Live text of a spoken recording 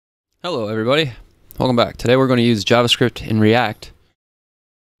Hello everybody, welcome back. Today we're going to use JavaScript in React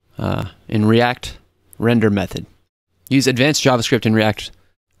render method. Use advanced JavaScript in React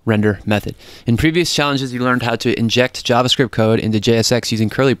render method. In previous challenges you learned how to inject JavaScript code into JSX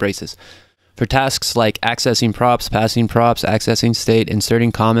using curly braces for tasks like accessing props, passing props, accessing state,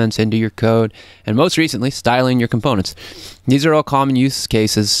 inserting comments into your code, and most recently styling your components. These are all common use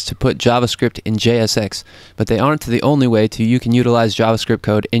cases to put JavaScript in JSX, but they aren't the only way you can utilize JavaScript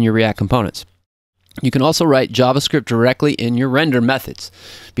code in your React components. You can also write JavaScript directly in your render methods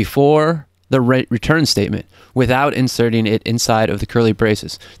before the return statement without inserting it inside of the curly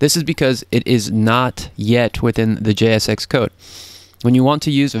braces. This is because it is not yet within the JSX code. When you want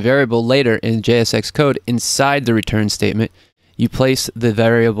to use a variable later in JSX code inside the return statement, you place the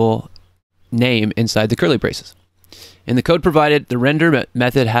variable name inside the curly braces. In the code provided, the render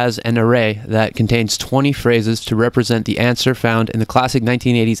method has an array that contains 20 phrases to represent the answer found in the classic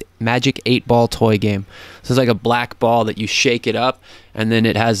 1980s Magic 8-ball toy game. So it's like a black ball that you shake it up, and then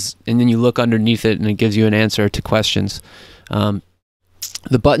then you look underneath it, and it gives you an answer to questions.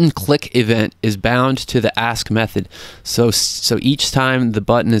 The button click event is bound to the ask method. So each time the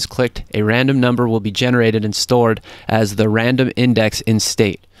button is clicked, a random number will be generated and stored as the random index in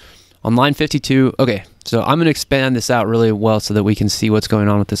state. On line 52, okay, so I'm going to expand this out really well so that we can see what's going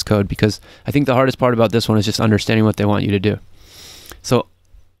on with this code, because I think the hardest part about this one is just understanding what they want you to do. So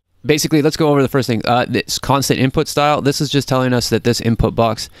basically, let's go over the first thing. This constant input style, this is just telling us that this input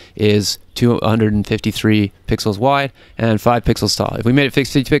box is 253 pixels wide and 5 pixels tall. If we made it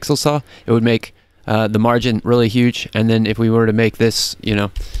 50 pixels tall, it would make the margin really huge. And then if we were to make this,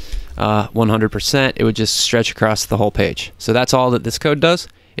 100%, it would just stretch across the whole page. So that's all that this code does.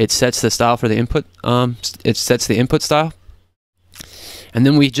 It sets the style for the input. It sets the input style. And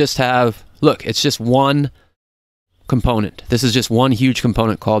then we just have, look, it's just one component. This is just one huge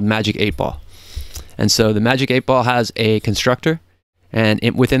component called Magic 8-ball. And so the Magic 8-ball has a constructor, and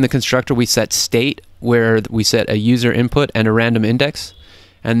within the constructor we set state, where we set a user input and a random index,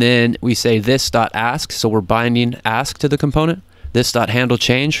 and then we say this.ask, so we're binding ask to the component, this.handle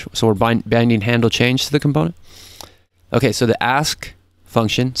change, so we're binding handle change to the component. Okay, so the ask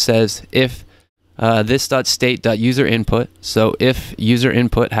function says if this.state.user input, so if user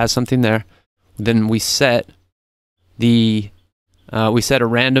input has something there, then we set a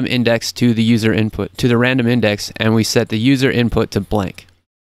random index to the user input, to the random index, and we set the user input to blank.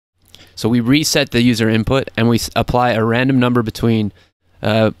 So we reset the user input and we apply a random number between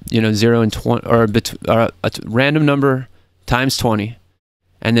 0 and 20, or a random number times 20,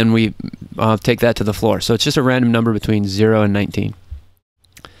 and then we take that to the floor. So it's just a random number between 0 and 19.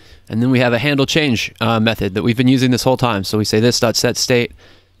 And then we have a handle change method that we've been using this whole time. So we say this.setState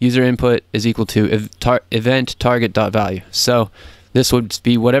user input is equal to event target.value. So this would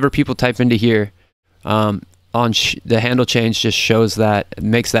be whatever people type into here. The handle change just shows that,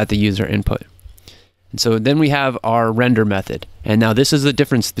 makes that the user input. And so then we have our render method. And now this is the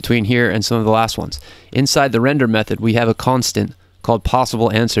difference between here and some of the last ones. Inside the render method, we have a constant called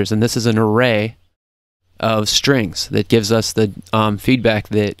possible answers. And this is an array of strings that gives us the feedback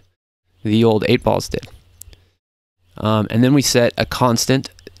that the old 8-balls did. And then we set a constant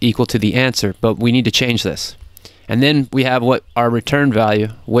equal to the answer, but we need to change this. And then we have what our return value,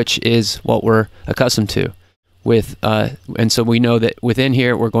 which is what we're accustomed to and so we know that within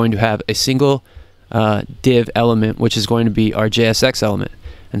here we're going to have a single div element, which is going to be our JSX element.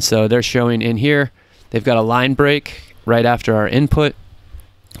 And so they're showing in here, they've got a line break right after our input.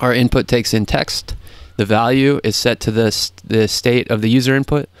 Our input takes in text. The value is set to the state of the user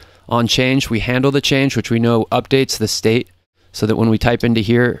input. On change, we handle the change, which we know updates the state, so that when we type into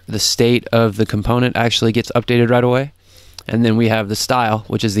here, the state of the component actually gets updated right away. And then we have the style,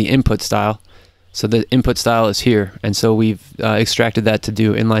 which is the input style. So the input style is here, and so we've extracted that to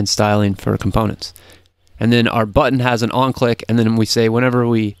do inline styling for components. And then our button has an on-click, and then we say whenever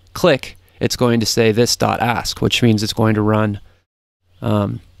we click, it's going to say this.ask, which means it's going to run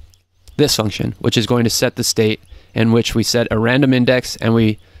this function, which is going to set the state in which we set a random index, and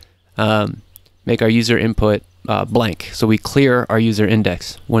we make our user input blank. So we clear our user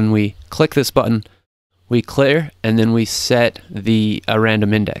index. When we click this button, we clear, and then we set the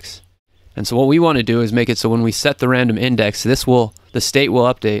random index. And so what we want to do is make it so when we set the random index, the state will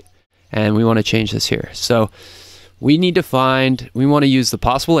update, and we want to change this here. So we want to use the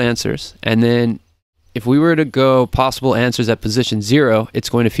possible answers, and then if we were to go possible answers at position 0, it's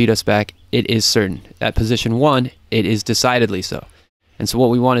going to feed us back, it is certain. At position 1, it is decidedly so. And so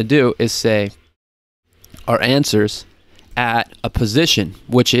what we want to do is say our answers at a position,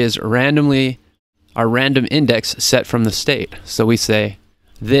 which is our random index set from the state. So we say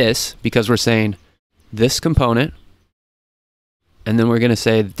this because we're saying this component, and then we're going to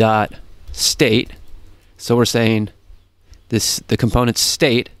say dot state. So we're saying the component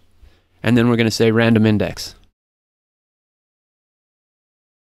state, and then we're going to say random index.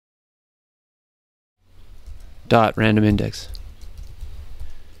 Dot random index.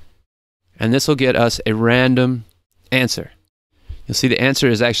 And this will get us a random answer. You'll see the answer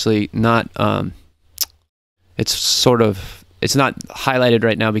is actually not, it's not highlighted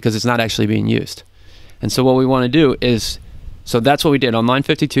right now because it's not actually being used. And so what we want to do is, so that's what we did. On line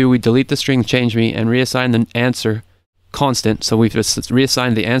 52, we delete the string change me and reassign the answer constant. So we've just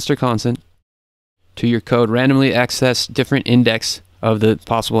reassigned the answer constant to your code, randomly access different index of the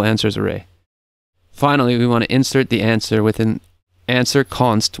possible answers array. Finally, we want to insert the answer within answer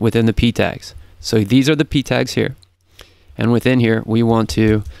const within the p tags. So these are the p tags here. And within here, we want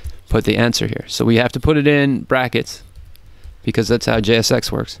to put the answer here. So we have to put it in brackets because that's how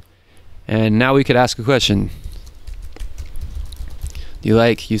JSX works. And now we could ask a question. Do you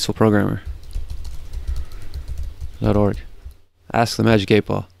like usefulprogrammer.org? Ask the magic 8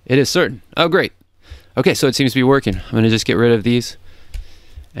 ball. It is certain. Oh, great. Okay, so it seems to be working. I'm going to just get rid of these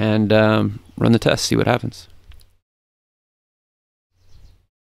and run the test, see what happens.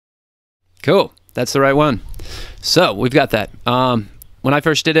 Cool. That's the right one. So we've got that. When I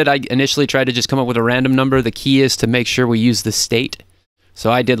first did it, I initially tried to just come up with a random number. The key is to make sure we use the state.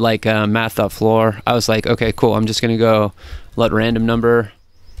 So I did like math.floor. I was like, okay, cool. I'm just going to go let random number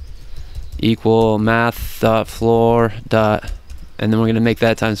equal math.floor dot, and then we're going to make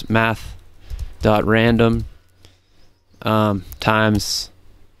that times math.random times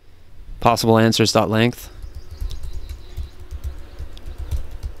possible answers dot length.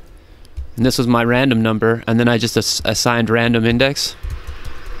 And this was my random number, and then I just assigned random index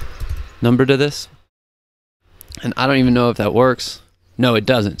number to this. And I don't even know if that works. No, it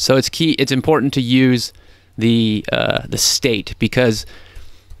doesn't. So it's key. It's important to use the state, because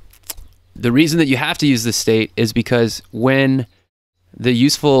the reason that you have to use the state is because when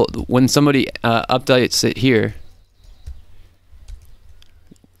somebody updates it here,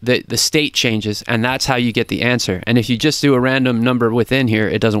 the state changes, and that's how you get the answer. And if you just do a random number within here,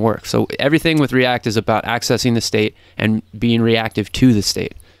 it doesn't work. So everything with React is about accessing the state and being reactive to the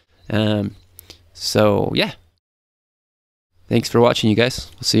state. So yeah. Thanks for watching, you guys.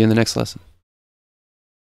 We'll see you in the next lesson.